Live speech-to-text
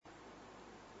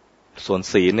ส่วน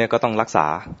ศีลเนี่ยก็ต้องรักษา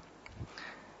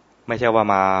ไม่ใช่ว่า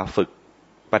มาฝึก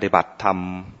ปฏิบัติธรรม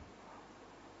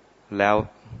แล้ว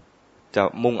จะ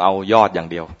มุ่งเอายอดอย่าง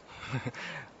เดียว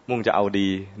มุ่งจะเอาดี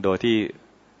โดยที่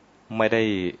ไม่ได้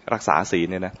รักษาศีล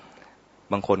เนี่ยนะ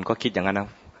บางคนก็คิดอย่างนั้นนะ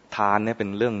ทานเนี่ยเป็น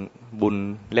เรื่องบุญ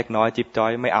เล็กน้อยจิ๊บจ้อ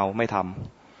ยไม่เอาไม่ท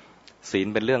ำศีล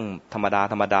เป็นเรื่องธรรม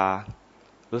ดา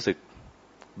รู้สึก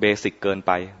เบสิกเกินไ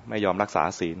ปไม่ยอมรักษา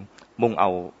ศีลมุ่งเอา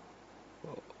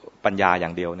ปัญญาอย่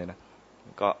างเดียวเนี่ยนะ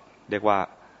ก็เรียกว่า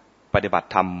ปฏิบัติ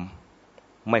ธรรม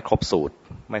ไม่ครบสูตร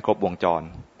ไม่ครบวงจร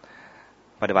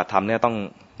ปฏิบัติธรรมเนี่ยต้อง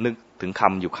นึกถึงค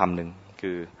ำอยู่คำหนึ่ง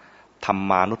คือธรร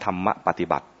มานุธรรมปฏิ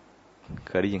บัติเ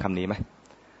คยได้ยินคำนี้ไหม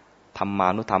ธรรมา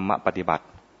นุธรรมปฏิบัติ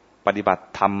ปฏิบัติ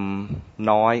ธรรม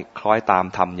น้อยคล้อยตาม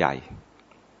ธรรมใหญ่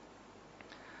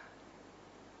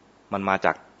มันมาจ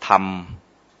ากธรรม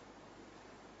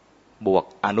บวก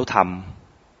อนุธรรม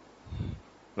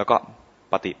แล้วก็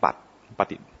ปฏิปัติ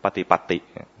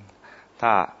ถ้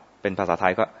าเป็นภาษาไท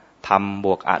ยก็ธรรมบ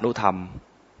วกอนุธรรม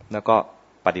แล้วก็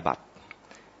ปฏิบัติ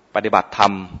ธรร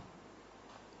ม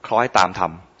คล้อยตามธรร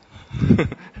ม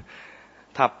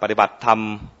ถ้าปฏิบัติธรรม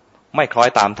ไม่คล้อย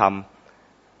ตามธรรม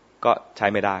ก็ใช้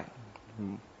ไม่ได้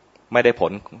ไม่ได้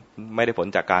ผล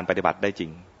จากการปฏิบัติได้จริ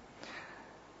ง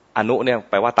อนุเนี่ย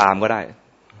แปลว่าตามก็ได้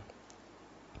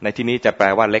ในที่นี้จะแปล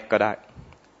ว่าเล็กก็ได้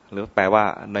หรือแปลว่า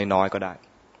น้อยๆก็ได้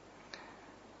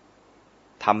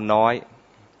ทำน้อย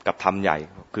กับทำใหญ่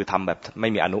คือทำแบบไม่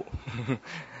มีอนุ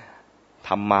ธ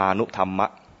รรมานุธรรมะ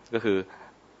ก็คือ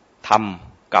ท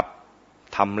ำกับ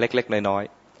ทำเล็กๆน้อย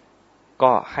ๆ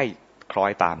ก็ให้คล้อ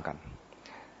ยตามกัน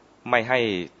ไม่ให้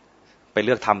ไปเ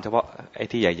ลือกทำเฉพาะไอ้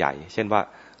ที่ใหญ่ๆเช่นว่า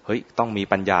เฮ้ยต้องมี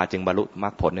ปัญญาจึงบรรลุมร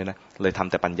รคผลเนี่ยนะเลยท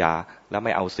ำแต่ปัญญาแล้วไ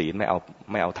ม่เอาศีลไม่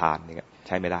เอาทานนี่ใ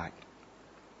ช้ไม่ได้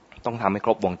ต้องทำให้ค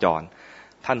รบวงจร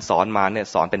ท่านสอนมาเนี่ย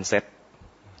สอนเป็นเซต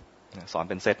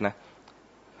นะ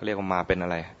เรียกว่ามาเป็นอะ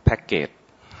ไรแพ็กเกจ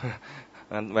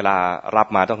นั้นเวลารับ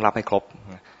มาต้องรับให้ครบ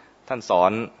ท่านสอ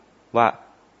นว่า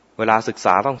เวลาศึกษ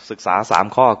าต้องศึกษา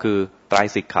3ข้อคือไตร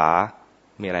สิกขา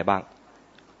มีอะไรบ้าง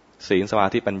ศีลสมา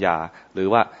ธิปัญญาหรือ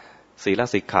ว่าศีล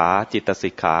สิกขาจิตสิ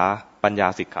กขาปัญญา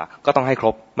สิกขาก็ต้องให้คร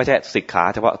บไม่ใช่สิกขา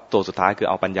เฉพาะตัวสุดท้ายคือ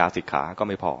เอาปัญญาสิกขาก็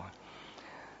ไม่พอ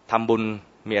ทำบุญ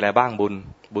มีอะไรบ้าง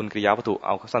บุญกิริยาวัตถุเอ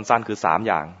าสั้นๆคือ3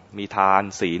อย่างมีทาน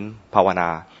ศีลภาวนา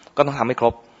ก็ต้องทำให้คร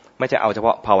บไม่ใช่เอาเฉพ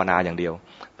าะภาวนาอย่างเดียว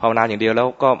ภาวนาอย่างเดียวแล้ว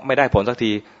ก็ไม่ได้ผลสัก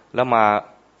ทีแล้วมา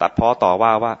ตัดพ้อต่อ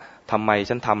ว่าทำไม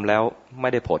ฉันทำแล้วไม่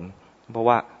ได้ผลเพราะ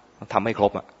ว่าทำไม่คร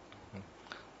บอ่ะ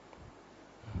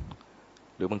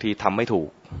หรือบางทีทำไม่ถูก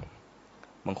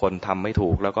บางคนทำไม่ถู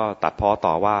กแล้วก็ตัดพ้อ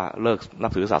ต่อว่าเลิกนั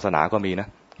บถือศาสนาก็มีนะ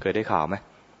เคยได้ข่าวไหม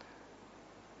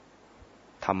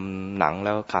ทำหนังแ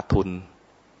ล้วขาดทุน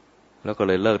แล้วก็เ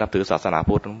ลยเลิกนับถือศาสนา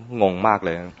พุทธงงมากเล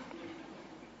ย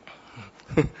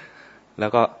แล้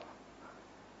วก็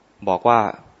บอกว่า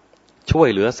ช่วย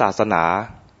เหลือศาสนา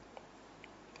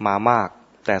มามาก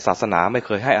แต่ศาสนาไม่เค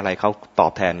ยให้อะไรเขาตอ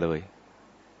บแทนเลย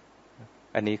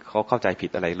อันนี้เขาเข้าใจผิด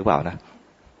อะไรหรือเปล่านะ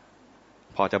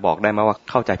พอจะบอกได้ไหมว่า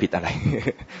เข้าใจผิดอะไร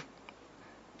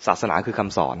ศาสนาคือค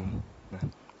ำสอน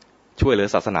ช่วยเหลือ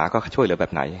ศาสนาก็ช่วยเหลือแบ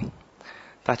บไหน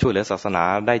ถ้าช่วยเหลือศาสนา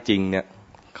ได้จริงเนี่ย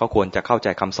เขาควรจะเข้าใจ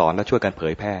คำสอนแล้วช่วยกันเผ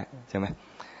ยแพร่ใช่ไหม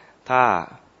ถ้า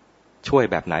ช่วย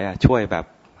แบบไหนอ่ะช่วยแบบ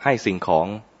ให้สิ่งของ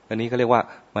อันนี้เขาเรียกว่า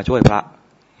มาช่วยพระ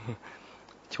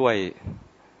ช่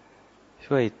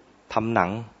วยทำหนัง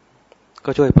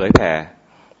ก็ช่วยเผยแผ่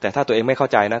แต่ถ้าตัวเองไม่เข้า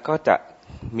ใจนะก็จะ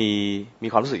มี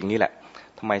ความรู้สึกอย่างนี้แหละ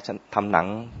ทำไมฉันทำหนัง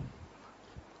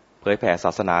เผยแผ่ศ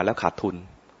าสนาแล้วขาดทุน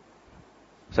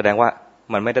แสดงว่า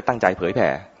มันไม่ได้ตั้งใจเผยแผ่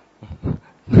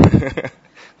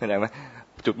เข้าใจไหม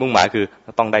จุดมุ่งหมายคือ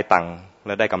ต้องได้ตังค์แ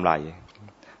ละได้กำไร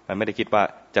มันไม่ได้คิดว่า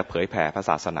จะเผยแผ่พระ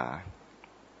ศาสนา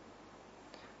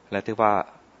และที่ว่า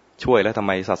ช่วยแล้วทำไ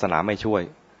มศาสนาไม่ช่วย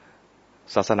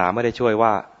ศาสนาไม่ได้ช่วยว่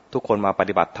าทุกคนมาป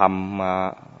ฏิบัติธรรม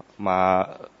มา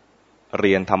เ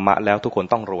รียนธรรมะแล้วทุกคน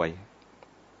ต้องรวย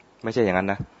ไม่ใช่อย่างนั้น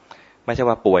นะไม่ใช่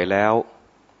ว่าป่วยแล้ว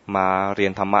มาเรีย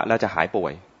นธรรมะแล้วจะหายป่ว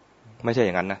ยไม่ใช่อ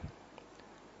ย่างนั้นนะ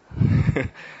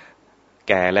แ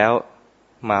ก่แล้ว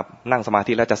มานั่งสมา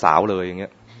ธิแล้วจะสาวเลยอย่างเงี้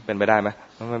ยเป็นไปได้ไหม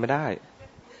มันไม่ได้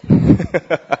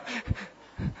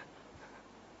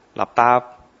หลับตา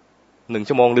1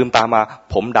 ชั่วโมงลืมตามา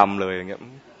ผมดำเลยอย่างเงี้ย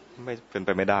ไม่เป็นไป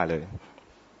ไม่ได้เลย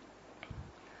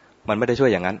มันไม่ได้ช่วย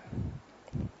อย่างนั้น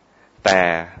แต่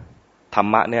ธร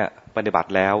รมะเนี่ยปฏิบัติ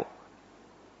แล้ว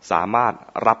สามารถ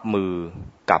รับมือ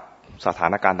กับสถา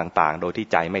นการณ์ต่างๆโดยที่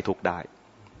ใจไม่ทุกข์ได้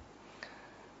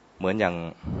เหมือนอย่าง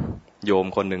โยม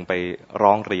คนหนึ่งไป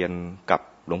ร้องเรียนกับ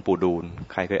หลวงปู่ดูล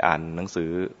ใครเคยอ่านหนังสือ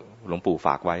หลวงปู่ฝ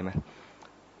ากไว้ไหม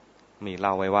มีเ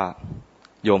ล่าไว้ว่า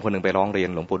โยมคนหนึ่งไปร้องเรียน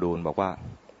หลวงปู่ดูลบอกว่า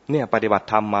เนี่ยปฏิบัติ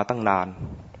ธรรมมาตั้งนาน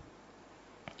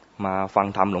มาฟัง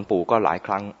ธรรมหลวงปู่ก็หลายค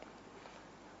รั้ง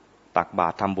ตักบา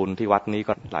ตรทำบุญที่วัดนี้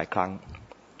ก็หลายครั้ง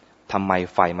ทำไม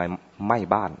ไฟไม่ไหม้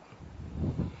บ้าน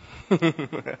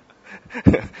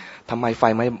ทำไมไฟ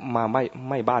ไม่มาไ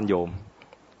หม้บ้านโยม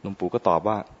หลวงปู่ก็ตอบ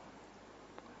ว่า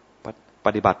ป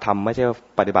ฏิบัติธรรมไม่ใช่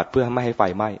ปฏิบัติเพื่อไม่ให้ไฟ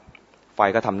ไหม้ไฟ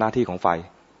ก็ทำหน้าที่ของไฟ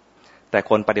แต่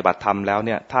คนปฏิบัติธรรมแล้วเ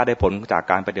นี่ยถ้าได้ผลจาก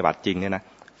การปฏิบัติจริงเนี่ยนะ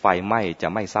ไฟไหม้จะ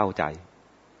ไม่เศร้าใจ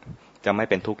จะไม่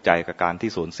เป็นทุกข์ใจกับการที่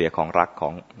สูญเสียของรัก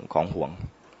ของห่วง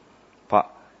เพราะ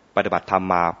ปฏิบัติธรรม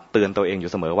มาเตือนตัวเองอ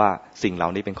ยู่เสมอว่าสิ่งเหล่า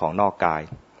นี้เป็นของนอกกาย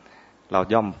เรา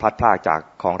ย่อมพลัดพรากจาก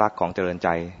ของรักของเจริญใจ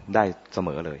ได้เสม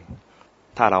อเลย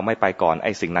ถ้าเราไม่ไปก่อนไ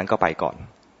อ้สิ่งนั้นก็ไปก่อน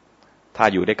ถ้า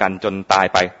อยู่ด้วยกันจนตาย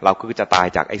ไปเราก็จะตาย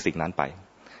จากไอ้สิ่งนั้นไป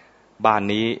บ้าน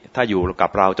นี้ถ้าอยู่กั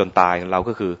บเราจนตายเรา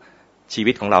ก็คือชี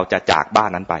วิตของเราจะจากบ้าน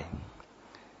นั้นไป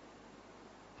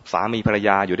สามีภรรย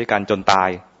าอยู่ด้วยกันจนตาย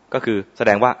ก็คือแสด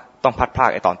งว่าต้องพัดพราก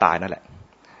ไอ้ตอนตายนั่นแหละ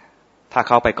ถ้าเ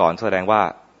ข้าไปก่อนแสดงว่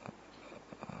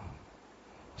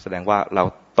าเรา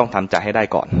ต้องทำใจให้ได้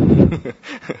ก่อน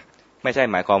ไม่ใช่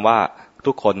หมายความว่า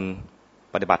ทุกคน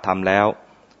ปฏิบัติธรรมแล้ว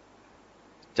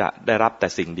จะได้รับแต่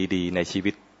สิ่งดีๆในชี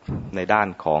วิตในด้าน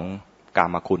ของกา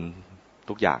มคุณ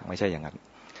ทุกอย่างไม่ใช่อย่างนั้น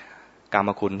กาม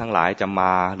คุณทั้งหลายจะม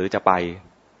าหรือจะไป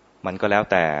มันก็แล้ว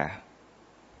แต่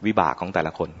วิบากของแต่ล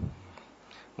ะคน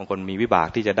บางคนมีวิบาก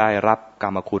ที่จะได้รับกา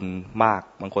มคุณมาก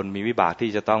บางคนมีวิบากที่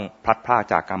จะต้องพลัดพราก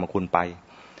จากกามคุณไป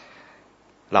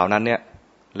เหล่านั้นเนี่ย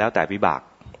แล้วแต่วิบาก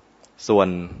ส่วน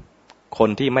คน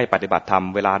ที่ไม่ปฏิบัติธรรม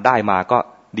เวลาได้มาก็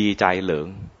ดีใจเหลิง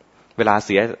เวลาเ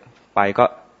สียไปก็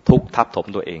ทุกข์ทับถม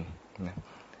ตัวเอง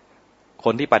ค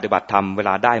นที่ปฏิบัติธรรมเวล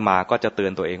าได้มาก็จะเตือ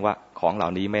นตัวเองว่าของเหล่า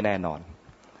นี้ไม่แน่นอน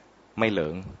ไม่เหลิ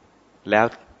งแล้ว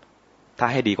ถ้า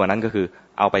ให้ดีกว่านั้นก็คือ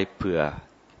เอาไปเผื่อ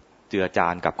เจือจา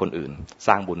นกับคนอื่นส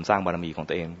ร้างบุญสร้างบารมีของ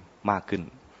ตัวเองมากขึ้น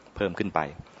เพิ่มขึ้นไป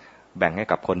แบ่งให้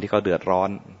กับคนที่เขาเดือดร้อน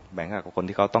แบ่งให้กับคน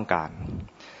ที่เขาต้องการ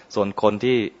ส่วนคน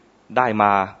ที่ได้ม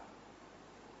า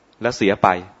แล้วเสียไป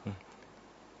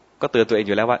ก็เตือนตัวเองอ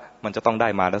ยู่แล้วว่ามันจะต้องได้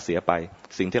มาแล้วเสียไป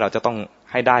สิ่งที่เราจะต้อง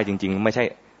ให้ได้จริงๆไม่ใช่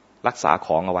รักษาข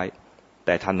องเอาไว้แ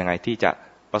ต่ทำยังไงที่จะ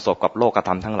ประสบกับโลกธร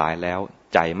รมทั้งหลายแล้ว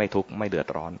ใจไม่ทุกข์ไม่เดือด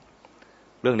ร้อน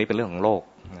เรื่องนี้เป็นเรื่องของโลก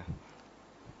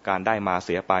การได้มาเ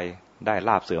สียไปได้ล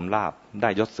าภเสื่อมลาภได้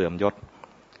ยศเสื่อมยศ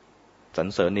สรร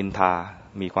เสริญนินทา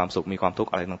มีความสุขมีความทุก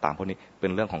ข์อะไรต่างๆพวกนี้เป็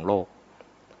นเรื่องของโลก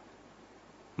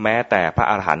แม้แต่พระ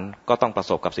อรหันต์ก็ต้องประ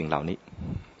สบกับสิ่งเหล่านี้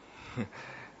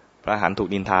พระอรหันต์ถูก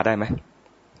นินทาได้ไหม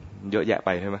เยอะแยะไป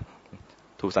ใช่ไหม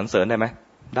ถูกสรรเสริญได้ไหม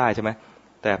ได้ใช่ไหม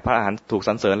แต่พระอรหันต์ถูกส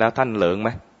รรเสริญแล้วท่านเหลิงไหม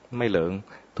ไม่เหลิง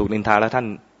ถูกนินทาแล้วท่าน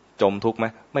จมทุกข์ไหม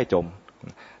ไม่จม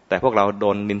แต่พวกเราโด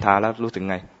นนินทาแล้วรู้สึก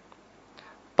ไง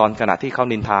ตอนขณะที่เขา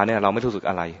นินทาเนี่ยเราไม่รู้สึก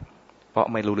อะไรเพราะ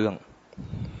ไม่รู้เรื่อง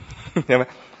ใช่ไหม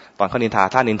ตอนเขานินทา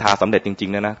ถ้านินทาสำเร็จจริง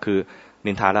ๆเนี่ยนะคือ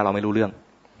นินทาแล้วเราไม่รู้เรื่อง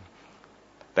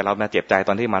แต่เรามาเจ็บใจต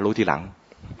อนที่มารู้ทีหลัง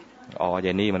อ๋อเย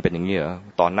นี่มันเป็นอย่างนี้เหรอ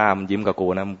ตอนหน้ามันยิ้มกับกู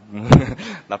นะ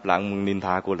รับหลังมึงนินท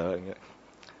ากูเลย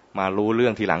มารู้เรื่อ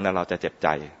งทีหลังเนี่ยเราจะเจ็บใจ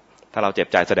ถ้าเราเจ็บ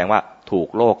ใจแสดงว่าถูก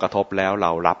โลกกระทบแล้วเร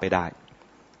ารับไม่ได้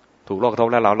ถูกโลกกระทบ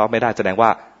แล้วเรารับไม่ได้แสดงว่า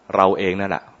เราเองนั่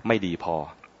นแหละไม่ดีพอ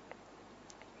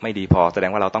ไม่ดีพอแสด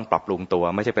งว่าเราต้องปรับปรุงตัว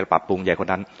ไม่ใช่ไปปรับปรุงใหญ่คน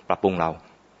นั้นปรับปรุงเรา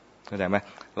เข้าใจไหม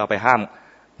เราไปห้าม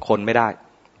คนไม่ได้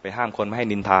ไปห้ามคนไม่ให้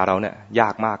นินทาเราเนี่ยยา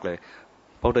กมากเลย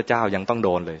พระพุทธเจ้ายังต้องโด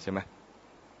นเลยใช่ไหม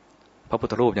พระพุท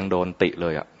ธรูปยังโดนติเล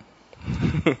ยอ่ะ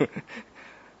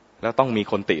แล้วต้องมี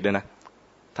คนติด้วยนะ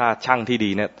ถ้าช่างที่ดี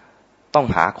เนี่ยต้อง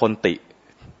หาคนติ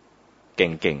เ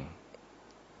ก่ง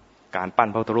ๆการปั้น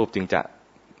พระพุทธรูปจึงจะ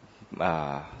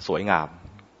สวยงาม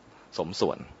สมส่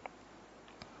วน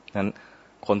นั้น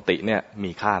คนติเนี่ย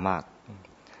มีค่ามาก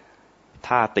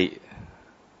ถ้าติ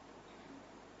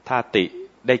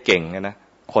ได้เก่งนะ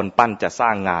คนปั้นจะสร้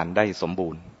างงานได้สมบู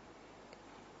รณ์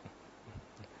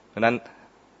เพราะนั้น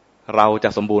เราจะ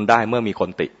สมบูรณ์ได้เมื่อมีคน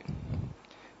ติ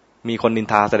มีคนนิน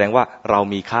ทาแสดงว่าเรา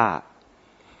มีค่า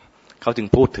เขาจึง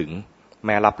พูดถึงแ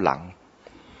ม้รับหลัง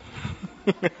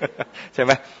ใช่ไห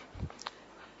ม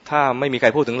ถ้าไม่มีใคร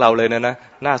พูดถึงเราเลยนะ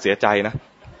น่าเสียใจนะ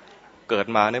เกิด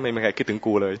มาเนี่ยไม่มีใครคิดถึง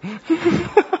กูเลย